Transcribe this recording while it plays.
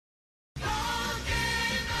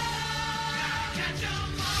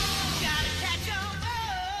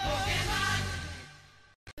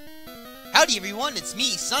Howdy everyone, it's me,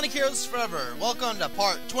 Sonic Heroes Forever. Welcome to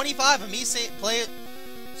part 25 of me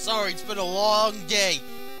Sorry, it's been a long day.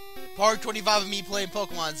 Part 25 of me playing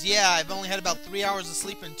Pokemons. Yeah, I've only had about 3 hours of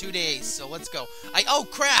sleep in 2 days, so let's go. Oh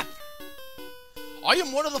crap! I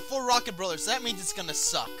am one of the 4 Rocket Brothers, so that means it's gonna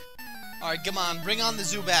suck. Alright, come on, bring on the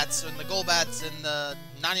Zubats, and the Golbats, and the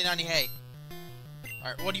 90 Hey.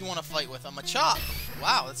 Alright, what do you want to fight with? I'm a Chop.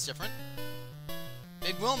 Wow, that's different.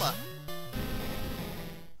 Big Wilma.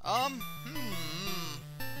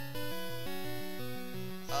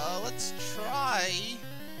 Let's try...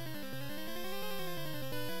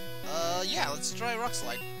 yeah, let's try Rock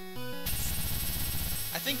Slide.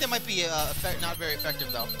 I think that might be, not very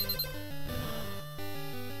effective, though.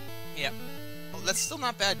 Yeah. Oh, that's still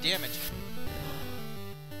not bad damage.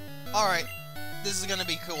 Alright. This is gonna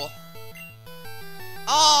be cool.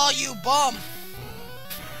 Oh, you bum!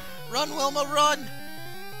 Run, Wilma, run!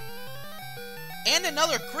 And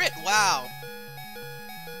another crit, wow.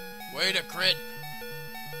 Way to crit.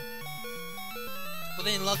 With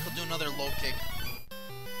any luck, he'll do another low kick.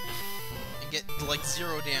 And get, like,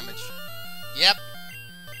 0 damage. Yep.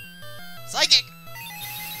 Psychic!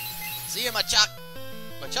 See ya, Machop.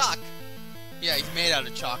 Machop? Yeah, he's made out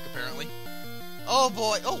of chalk, apparently. Oh,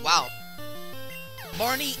 boy. Oh, wow.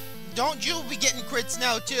 Barney, don't you be getting crits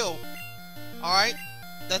now, too. Alright?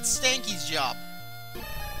 That's Stanky's job.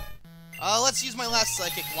 Let's use my last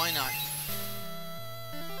Psychic. Why not?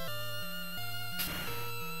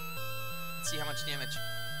 Let's see how much damage.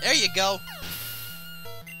 There you go!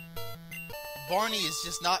 Barney is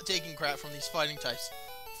just not taking crap from these fighting types.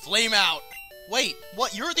 Flame out! Wait,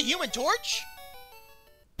 what? You're the Human Torch?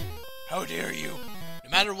 How dare you? No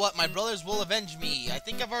matter what, my brothers will avenge me. I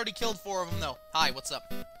think I've already killed 4 of them, though. Hi, what's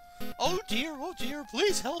up? Oh dear,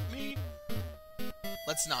 please help me.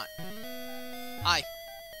 Let's not. Hi.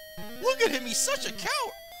 Look at him, he's such a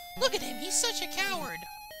coward! Look at him, he's such a coward!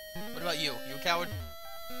 What about you? You a coward?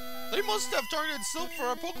 They must have targeted Silph for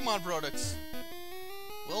our Pokemon products.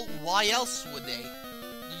 Well, why else would they?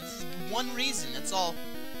 One reason, that's all.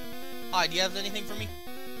 Hi, do you have anything for me?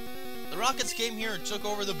 The Rockets came here and took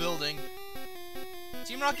over the building.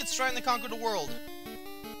 Team Rocket's trying to conquer the world.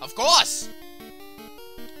 Of course!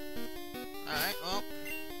 Alright, well...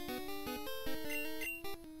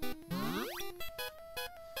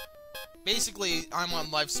 Basically, I'm on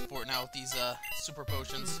life support now with these, super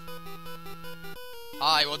potions.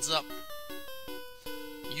 Hi, what's up?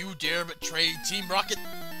 You dare betray Team Rocket?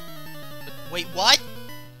 Wait, what?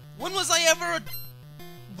 When was I ever...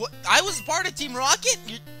 What? I was part of Team Rocket?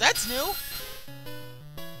 That's new.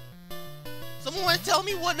 Someone want to tell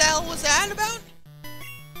me what the hell was that about?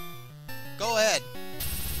 Go ahead.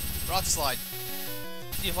 Rock Slide.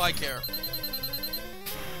 See if I care.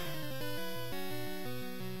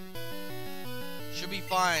 Should be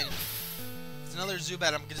fine. It's another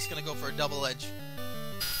Zubat. I'm just gonna go for a double edge.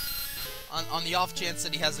 On the off chance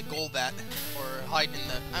that he has a Golbat or hiding in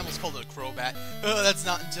the... I almost called it a Crobat. That's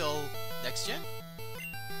not until next gen.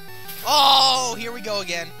 Oh, here we go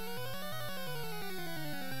again.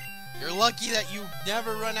 You're lucky that you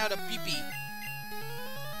never run out of PP.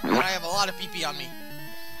 I have a lot of PP on me.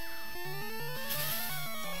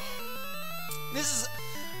 This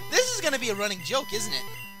is gonna be a running joke, isn't it?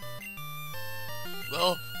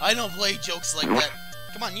 Well, I don't play jokes like that.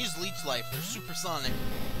 Come on, use Leech Life. They're supersonic.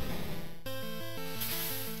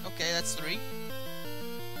 Okay, that's 3.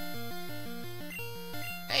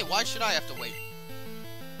 Hey, why should I have to wait?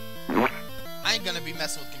 I ain't gonna be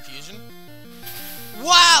messing with confusion.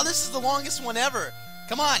 Wow, this is the longest one ever.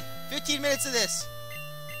 Come on, 15 minutes of this.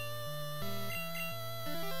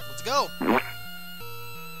 Let's go.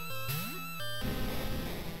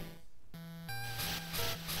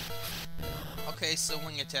 Okay, so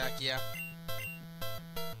wing attack, yeah.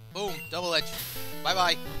 Boom, double edge.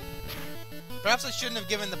 Bye-bye. Perhaps I shouldn't have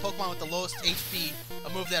given the Pokemon with the lowest HP a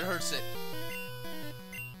move that hurts it.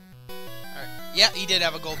 Alright. Yeah, he did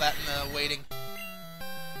have a Golbat in the waiting.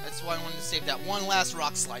 That's why I wanted to save that one last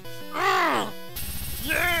Rock Slide. Yeah!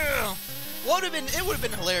 It would have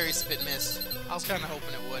been hilarious if it missed. I was kind of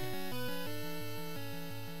hoping it would.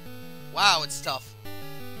 Wow, it's tough.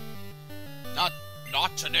 Not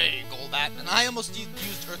today, Golbat. And I almost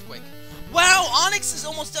used Earthquake. Wow, Onix is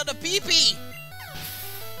almost out of PP!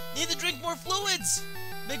 Need to drink more fluids!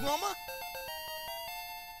 Big Wilma?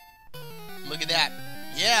 Look at that.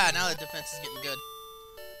 Yeah, now the defense is getting good.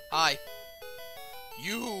 Hi.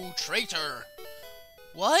 You traitor!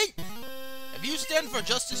 What? If you stand for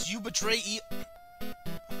justice, you betray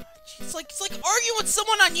It's like arguing with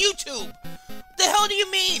someone on YouTube! What the hell do you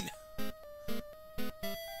mean?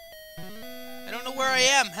 I don't know where I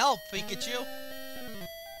am. Help, Pikachu.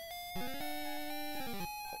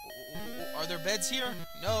 there beds here?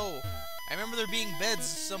 No. I remember there being beds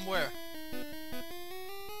somewhere.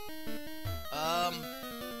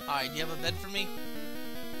 Hi, do you have a bed for me?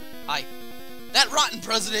 Hi. That rotten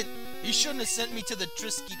president! He shouldn't have sent me to the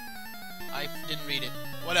Trisky... I didn't read it.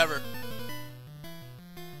 Whatever.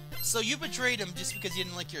 So you betrayed him just because you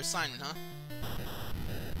didn't like your assignment, huh?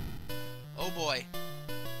 Oh boy.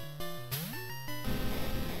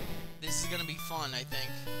 This is gonna be fun, I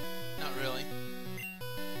think. Not really.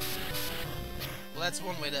 Well, that's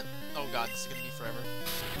one way to... Oh god, this is gonna be forever.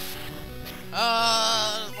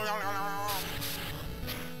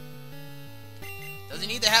 Does he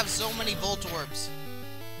need to have so many Volt Orbs?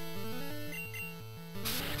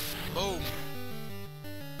 Boom.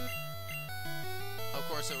 Of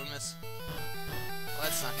course it would miss. Well,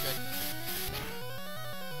 that's not good.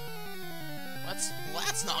 Well,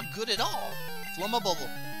 that's not good at all. Flumma Bubble.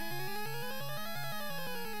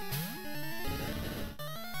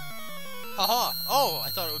 Haha. Oh, I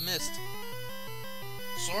thought it would miss.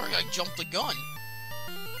 Sorry, I jumped the gun.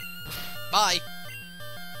 Bye.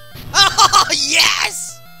 Oh,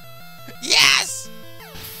 yes! Yes!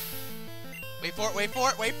 Wait for it, wait for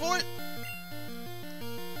it, wait for it!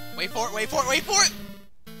 Wait for it, wait for it, wait for it!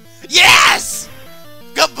 Yes!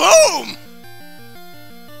 Kaboom!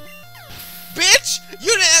 Bitch!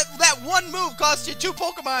 You didn't, that one move cost you 2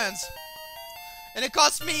 Pokemons! And it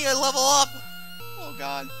cost me a level up! Oh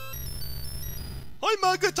god. Hi,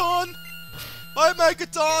 Megaton! Hi,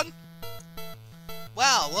 Megaton!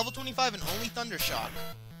 Wow, level 25 and only Thunder Shock.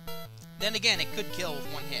 Then again, it could kill with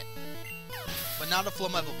 1 hit. But not a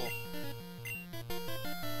Flammable.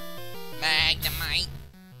 Magnemite.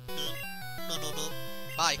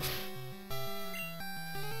 Bye. I'm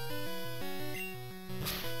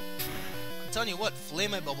telling you what,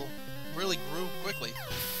 Flammable really grew quickly.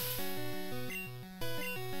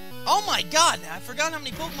 Oh my god! I forgot how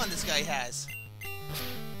many Pokemon this guy has.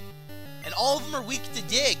 And all of them are weak to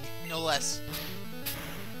dig, no less.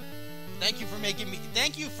 Thank you for making me...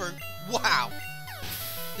 Thank you for... Wow!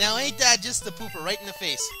 Now ain't that just the pooper right in the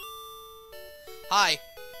face? Hi.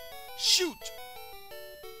 Shoot!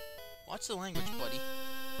 Watch the language, buddy.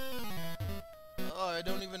 Oh, I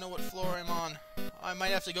don't even know what floor I'm on. I might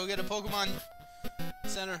have to go get a Pokemon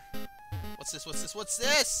Center. What's this? What's this? What's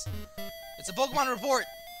this? It's a Pokemon report!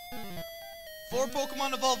 4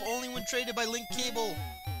 Pokemon evolve only when traded by link cable.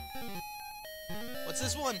 What's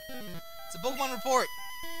this one? It's a Pokemon report.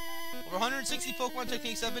 Over 160 Pokemon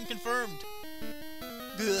techniques have been confirmed.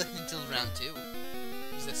 Ugh, until round 2.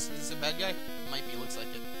 Is this a bad guy? Might be, looks like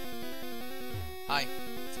it. Hi.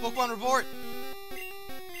 It's a Pokemon report.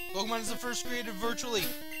 Pokemon is the first created virtually.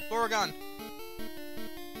 Porygon.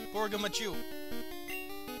 Porygon-Machu.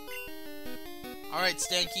 Alright,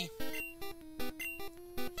 Stanky.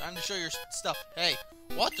 Time to show your stuff. Hey,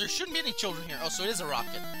 what? There shouldn't be any children here. Oh, so it is a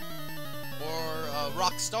rocket. Or a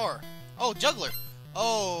rock star. Oh, Juggler.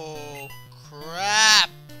 Oh, crap.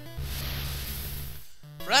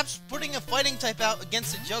 Perhaps putting a fighting type out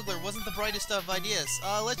against a Juggler wasn't the brightest of ideas.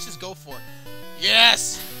 Let's just go for it.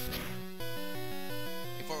 Yes!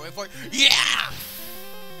 Wait for it, wait for it. Yeah!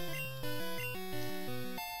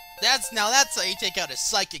 Now that's how you take out a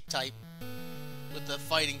Psychic type. With the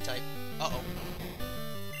fighting type. Uh-oh.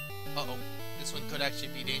 Uh-oh. This one could actually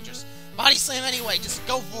be dangerous. Body Slam anyway, just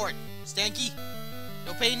go for it. Stanky.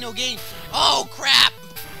 No pain, no gain. Oh, crap!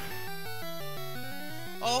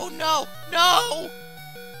 Oh, no! No!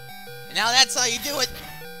 And now that's how you do it.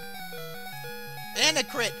 And a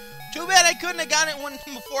crit. Too bad I couldn't have gotten it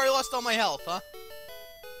before I lost all my health, huh?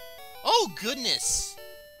 Oh, goodness.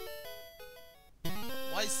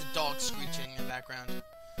 Why is the dog screeching in the background?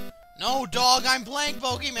 No, dog, I'm playing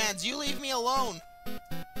Pokemons. You leave me alone.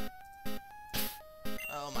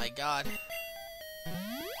 Oh, my God.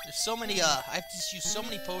 There's so many, I have to just use so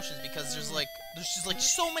many potions because there's just like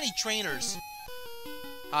so many trainers.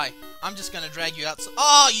 Hi, I'm just gonna drag you out so—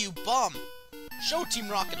 Oh, you bum! Show Team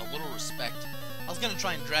Rocket a little respect. I was gonna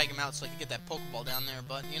try and drag him out so I could get that Pokeball down there,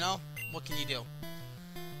 but, you know, what can you do?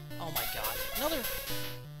 Oh my god.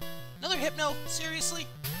 Another Hypno? Seriously?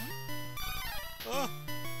 What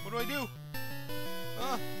do I do?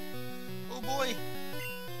 Oh boy.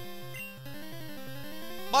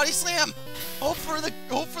 Body Slam! Hope for the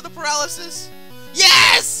paralysis!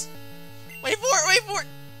 Yes! Wait for it, wait for it!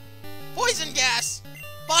 Poison Gas!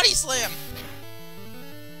 Body Slam!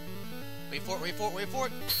 Wait for it, wait for it, wait for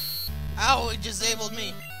it! Ow, it disabled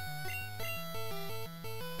me!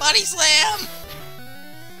 Body Slam!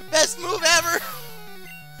 Best move ever!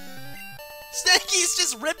 Stanky's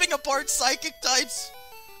just ripping apart Psychic types!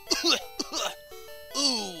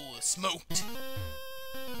 Ooh, smoked.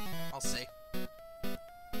 I'll say.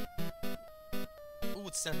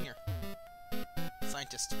 What's down here?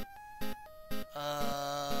 Scientist.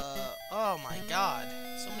 Oh my god.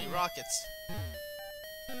 So many rockets.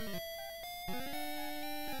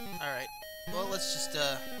 Alright. Well, let's just,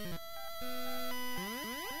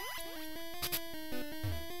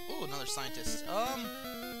 Ooh, another scientist.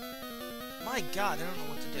 My god, I don't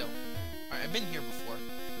know what to do. Alright, I've been here before.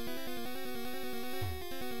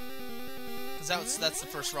 Cause that's the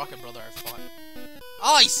first rocket brother I've fought.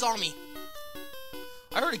 Oh, he saw me!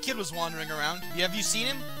 I heard a kid was wandering around. Have you seen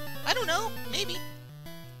him? I don't know. Maybe.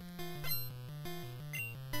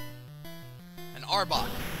 An Arbok.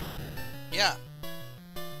 Yeah.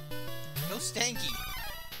 No Stanky.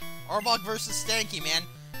 Arbok versus Stanky, man.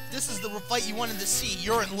 If this is the fight you wanted to see,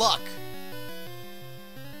 you're in luck.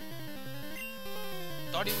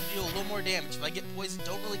 Thought he would deal a little more damage. If I get poisoned,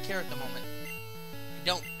 don't really care at the moment. I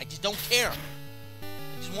don't. I just don't care.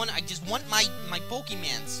 I just want my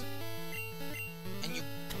Pokemans. And you...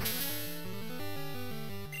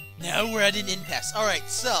 Now we're at an impasse. Alright,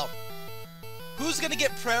 so... Who's gonna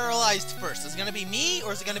get paralyzed first? Is it gonna be me,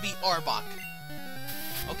 or is it gonna be Arbok?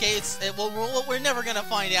 Okay, well, we're never gonna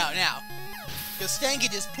find out now. Because Stanky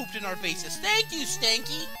just pooped in our faces. Thank you,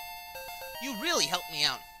 Stanky! You really helped me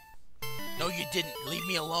out. No, you didn't. Leave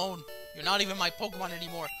me alone. You're not even my Pokemon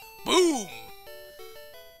anymore. Boom!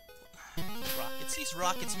 Rockets. These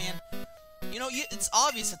rockets, man. You know, it's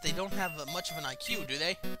obvious that they don't have much of an IQ, do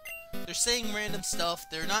they? They're saying random stuff.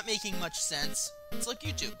 They're not making much sense. It's like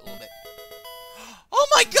YouTube, a little bit. Oh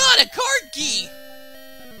my god, a card key!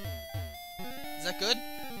 Is that good?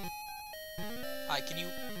 Hi, can you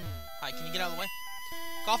get out of the way?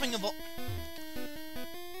 Coughing a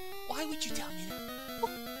Why would you tell me that?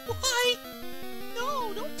 Why?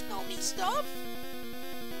 No, don't tell me stuff.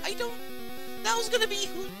 I don't... That was gonna be a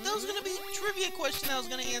trivia question I was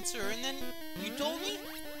gonna answer, and then you told me?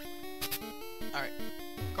 Alright.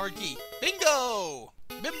 Card key. Bingo!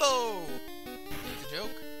 Bimbo! It's a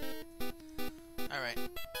joke. Alright.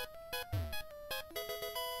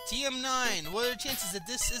 TM9. What are the chances that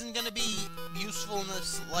this isn't gonna be useful in the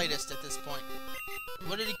slightest at this point?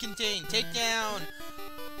 What did it contain? Takedown!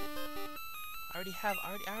 I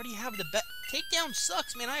already have the bet. Takedown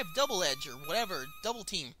sucks, man. I have double edge or whatever. Double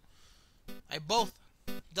team. I have both.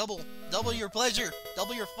 Double your pleasure.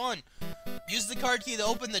 Double your fun. Use the card key to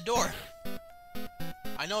open the door.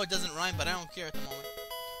 I know it doesn't rhyme, but I don't care at the moment.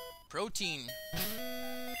 Protein.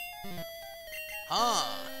 Huh.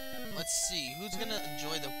 Let's see. Who's gonna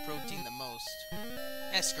enjoy the protein the most?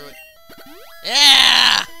 Screw it.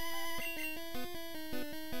 Yeah!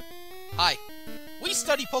 Hi. We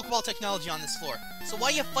study Pokeball technology on this floor, so why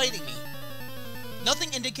are you fighting me?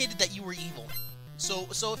 Nothing indicated that you were evil. So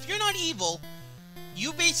if you're not evil,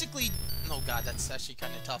 you basically... Oh god, that's actually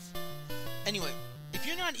kind of tough. Anyway, if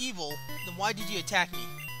you're not evil, then why did you attack me?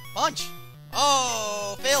 Punch!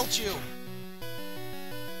 Oh, failed you!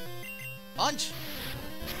 Punch!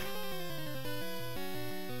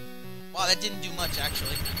 Wow, that didn't do much,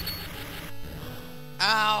 actually.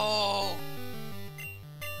 Ow!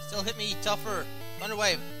 Still hit me tougher. Thunder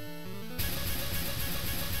Wave.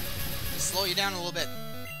 Just slow you down a little bit.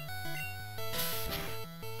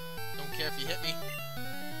 Don't care if you hit me.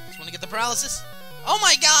 Just want to get the paralysis. Oh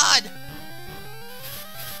my god!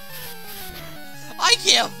 I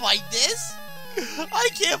can't fight this! I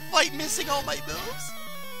can't fight missing all my moves!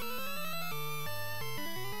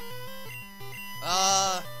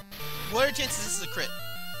 What are the chances this is a crit?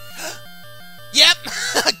 Yep!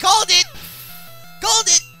 Called it! Called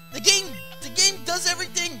it! The game does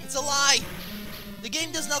everything! It's a lie! The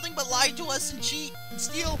game does nothing but lie to us and cheat and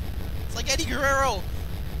steal. It's like Eddie Guerrero.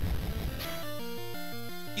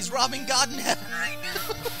 He's robbing God in heaven right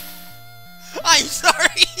now. I'm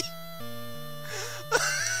sorry!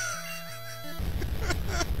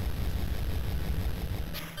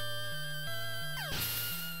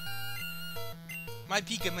 My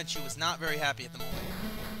Pikachu was not very happy at the moment.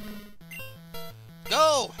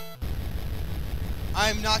 Go!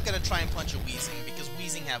 I'm not gonna try and punch a Weezing, because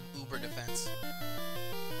Weezing have uber defense.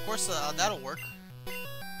 Of course, that'll work.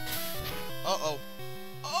 Uh-oh.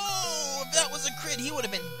 Oh! If that was a crit, he would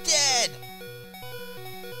have been dead!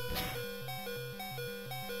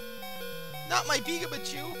 Not my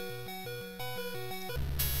Pikachu!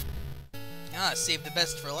 Ah, save the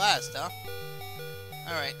best for last, huh?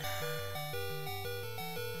 Alright.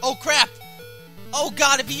 Oh, crap! Oh,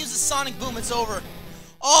 God, if he uses Sonic Boom, it's over.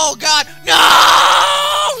 Oh, God!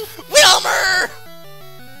 No! Wilmer!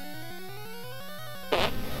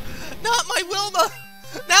 Not my Wilma!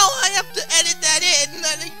 Now I have to edit that in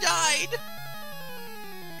that he died!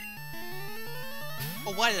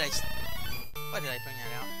 Oh, why did I bring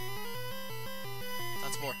that out?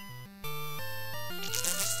 Once more.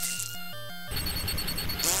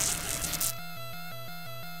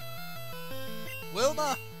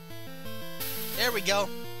 Wilma! There we go.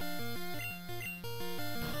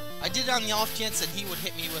 I did it on the off chance that he would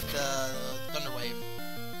hit me with the Thunder Wave.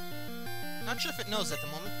 Not sure if it knows at the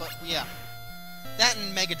moment, but yeah. That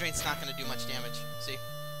and Mega Drain's not going to do much damage. See?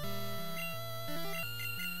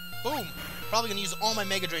 Boom! Probably going to use all my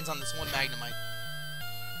Mega Drains on this one Magnemite.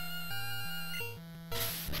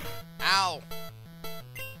 Ow!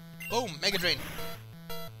 Boom! Mega Drain.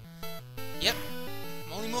 Yep.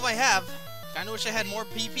 Only move I have. Kinda wish I had more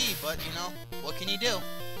PP, but, you know, what can you do?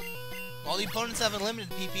 All the opponents have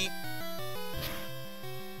unlimited PP.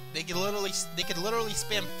 They could literally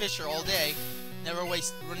spam Fisher all day, never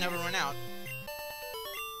run out.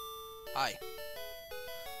 Hi.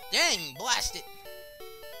 Dang, blast it!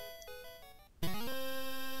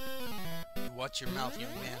 You watch your mouth,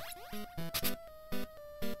 young man.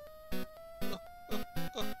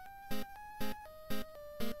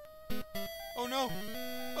 Oh no!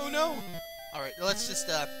 Oh no! Alright, let's just,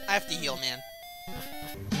 I have to heal, man.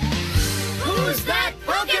 Who's that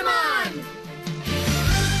Pokemon?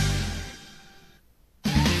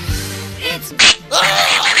 It's...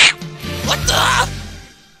 What the?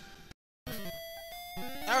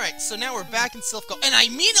 Alright, so now we're back in Silph Co, and I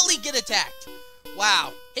immediately get attacked!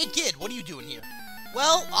 Wow. Hey kid, what are you doing here?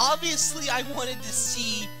 Well, obviously I wanted to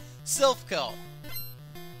see Silph Co.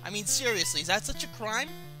 I mean, seriously, is that such a crime?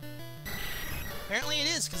 Apparently it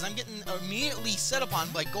is, because I'm getting immediately set upon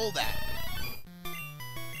by Golbat.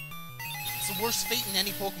 It's the worst fate in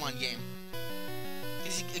any Pokemon game.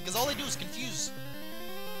 Because all they do is confuse.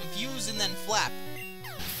 Confuse and then flap.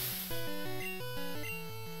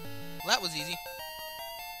 Well, that was easy.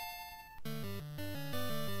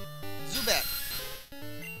 Zubat.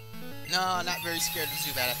 No, not very scared of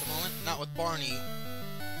Zubat at the moment. Not with Barney.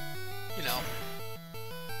 You know.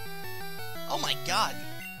 Oh my god.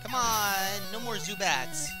 Come on, no more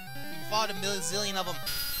Zubats. We fought a zillion of them.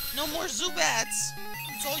 No more Zubats!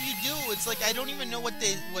 That's all you do. It's like, I don't even know what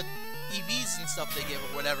EVs and stuff they give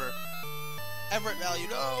or whatever. Everett value,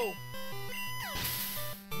 no!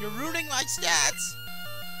 You're ruining my stats!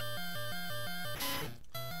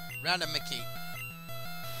 Random Mickey.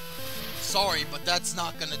 Sorry, but that's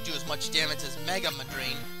not gonna do as much damage as Mega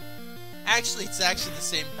Madrain. Actually, it's actually the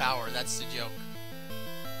same power, that's the joke.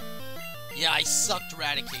 Yeah, I sucked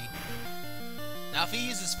Raticate. Now, if he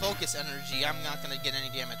uses Focus Energy, I'm not gonna get any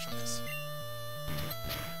damage from this.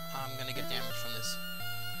 I'm gonna get damage from this.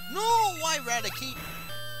 No! Why Raticate?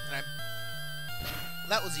 Well,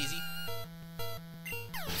 that was easy.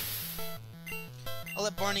 I'll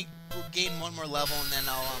let Barney gain one more level, and then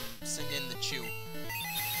I'll send in the Chew.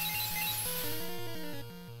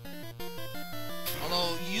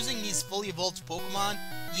 Although, using these fully evolved Pokemon,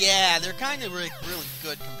 yeah, they're kind of really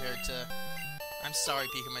good compared to... I'm sorry,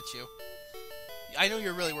 Pikachu. I know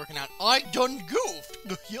you're really working out. I done goofed!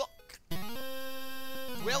 Yuck!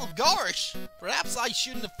 Well, gosh! Perhaps I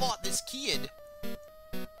shouldn't have fought this kid.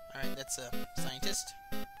 Alright, that's a scientist.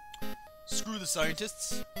 Screw the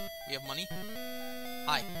scientists. We have money.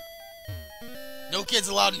 Hi. No kids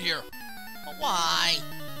allowed in here. But why?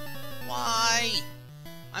 Why?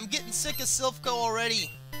 I'm getting sick of Silph Co already.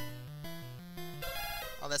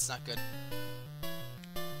 Oh, that's not good.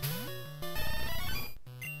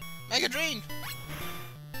 Mega Drain!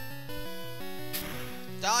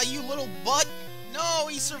 Die, you little butt! No,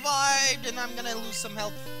 he survived, and I'm gonna lose some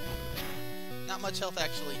health. Not much health,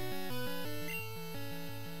 actually.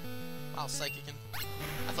 Wow, Psychicing.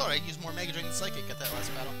 I thought I'd use more Mega Drain than Psychic at that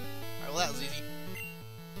last battle. Alright, well, that was easy.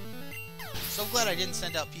 So glad I didn't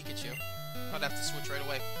send out Pikachu. I'd have to switch right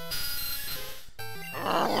away.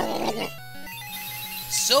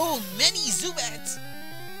 So many Zubats!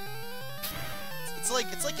 It's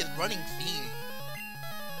like a running theme.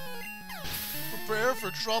 Prepare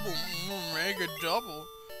for trouble, Mega Double.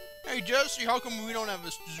 Hey Jesse, how come we don't have a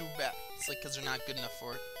Zubat? It's like because they're not good enough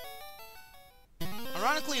for it.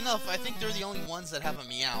 Ironically enough, I think they're the only ones that have a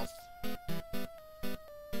Meowth.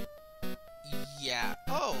 Yeah.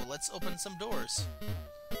 Oh, let's open some doors.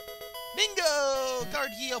 Bingo! Card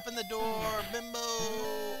key, open the door. Bimbo.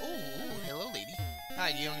 Ooh, hello, lady.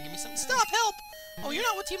 Hi, do you want to give me some? Stop! Help! Oh, you're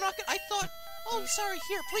not with Team Rocket? I thought... Oh, I'm sorry.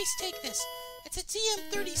 Here, please take this. It's a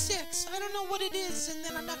TM36. I don't know what it is, and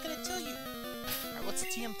then I'm not going to tell you. Alright, what's a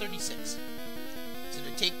TM36? Is it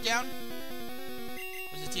a takedown?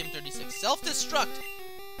 What's a TM36? Self-destruct!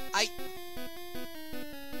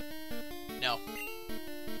 No.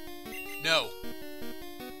 No.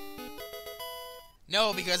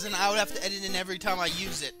 No, because then I would have to edit in every time I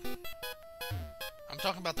use it. I'm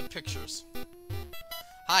talking about the pictures.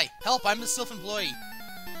 Hi, help, I'm the Silph employee.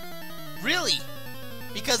 Really?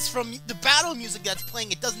 Because from the battle music that's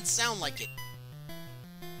playing, it doesn't sound like it.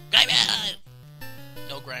 Grimer!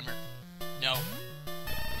 No, Grimer. No.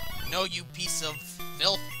 No, you piece of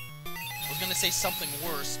filth. I was gonna say something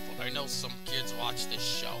worse, but I know some kids watch this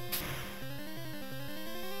show.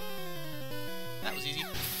 That was easy.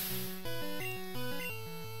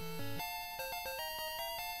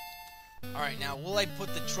 Alright, now, will I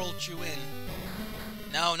put the Troll Chew in?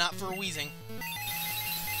 No, not for wheezing.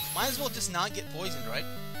 Might as well just not get poisoned, right?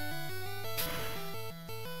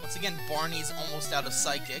 Once again, Barney's almost out of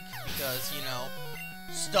Psychic, because, you know,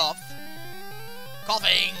 stuff.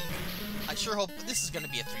 Coughing! I sure hope this is gonna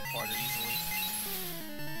be a 3-parter easily.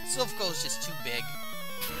 Silph Co is just too big.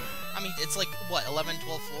 I mean, it's like, what, 11,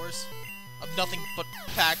 12 floors? Of nothing but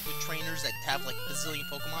packed with trainers that have, like, a bazillion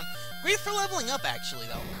Pokemon. Great for leveling up, actually,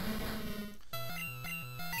 though.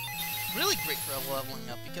 Really great for leveling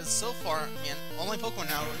up, because so far, man, all my Pokemon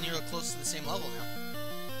now are nearly close to the same level now.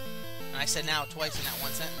 And I said now twice in that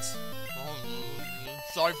one sentence. Oh,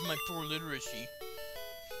 sorry for my poor literacy.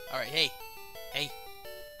 Alright, hey. Hey.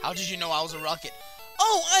 How did you know I was a rocket?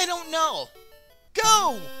 Oh, I don't know!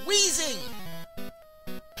 Go! Wheezing!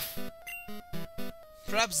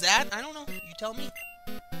 Perhaps that? I don't know. You tell me.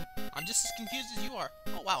 I'm just as confused as you are.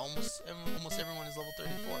 Oh wow, almost everyone is level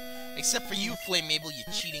 34. Except for you, Flame Mabel, you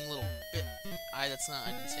cheating little bit. I didn't say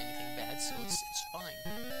anything bad, so it's fine.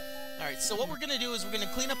 Alright, so what we're gonna do is we're gonna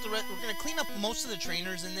clean up most of the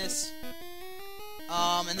trainers in this.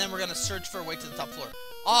 And then we're gonna search for a way to the top floor.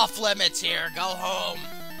 Off limits here, go home!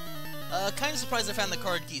 Kinda surprised I found the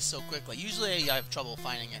card key so quickly. Usually I have trouble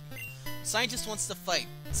finding it. Scientist wants to fight.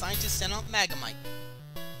 Scientist sent out Magnemite.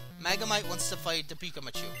 Magnemite wants to fight the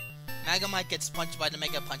Pikachu. Magnemite gets punched by the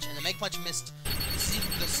Mega Punch, and the Mega Punch missed. This is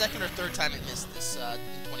the second or third time it missed this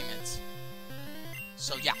in 20 minutes.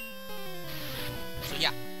 So yeah.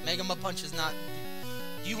 Mega Punch is not.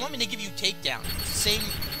 Do you want me to give you takedown? It's the same.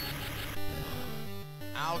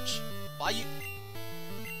 Ouch. Why you?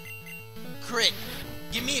 Crit.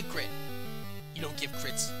 Give me a crit. You don't give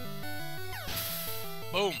crits.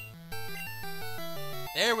 Boom.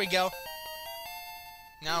 There we go.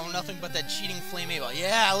 Now nothing but that cheating Flame Mabel.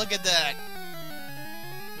 Yeah, look at that.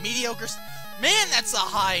 Mediocre. Man, that's a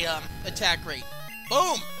high attack rate.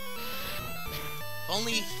 Boom.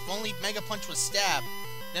 If only Mega Punch was stab,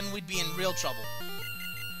 then we'd be in real trouble.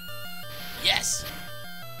 Yes.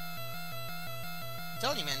 I'm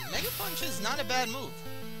telling you, man, Mega Punch is not a bad move.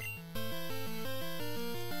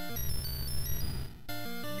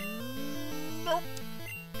 Nope.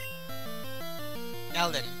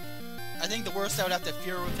 Now then. I think the worst I would have to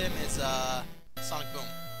fear with him is, Sonic Boom.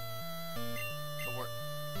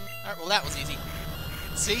 Alright, well that was easy.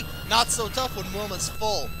 See? Not so tough when Wilma's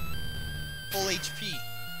full HP.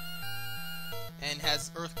 And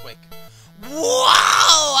has Earthquake.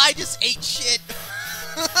 Wow! I just ate shit!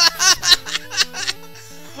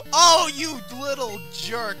 Oh, you little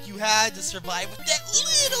jerk! You had to survive with that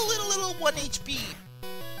little 1 HP!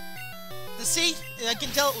 See? I can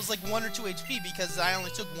tell it was like 1 or 2 HP because I only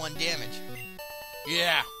took 1 damage.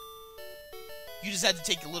 Yeah. You just had to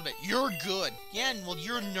take a little bit. You're good. Yeah, well,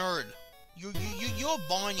 you're a nerd. You're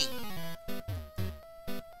Barney.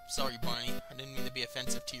 Sorry, Barney. I didn't mean to be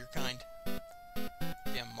offensive to your kind.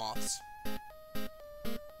 Damn moths.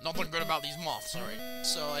 Nothing good about these moths, alright.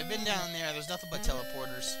 So, I've been down there. There's nothing but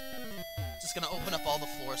teleporters. Just gonna open up all the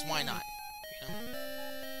floors. Why not? You know?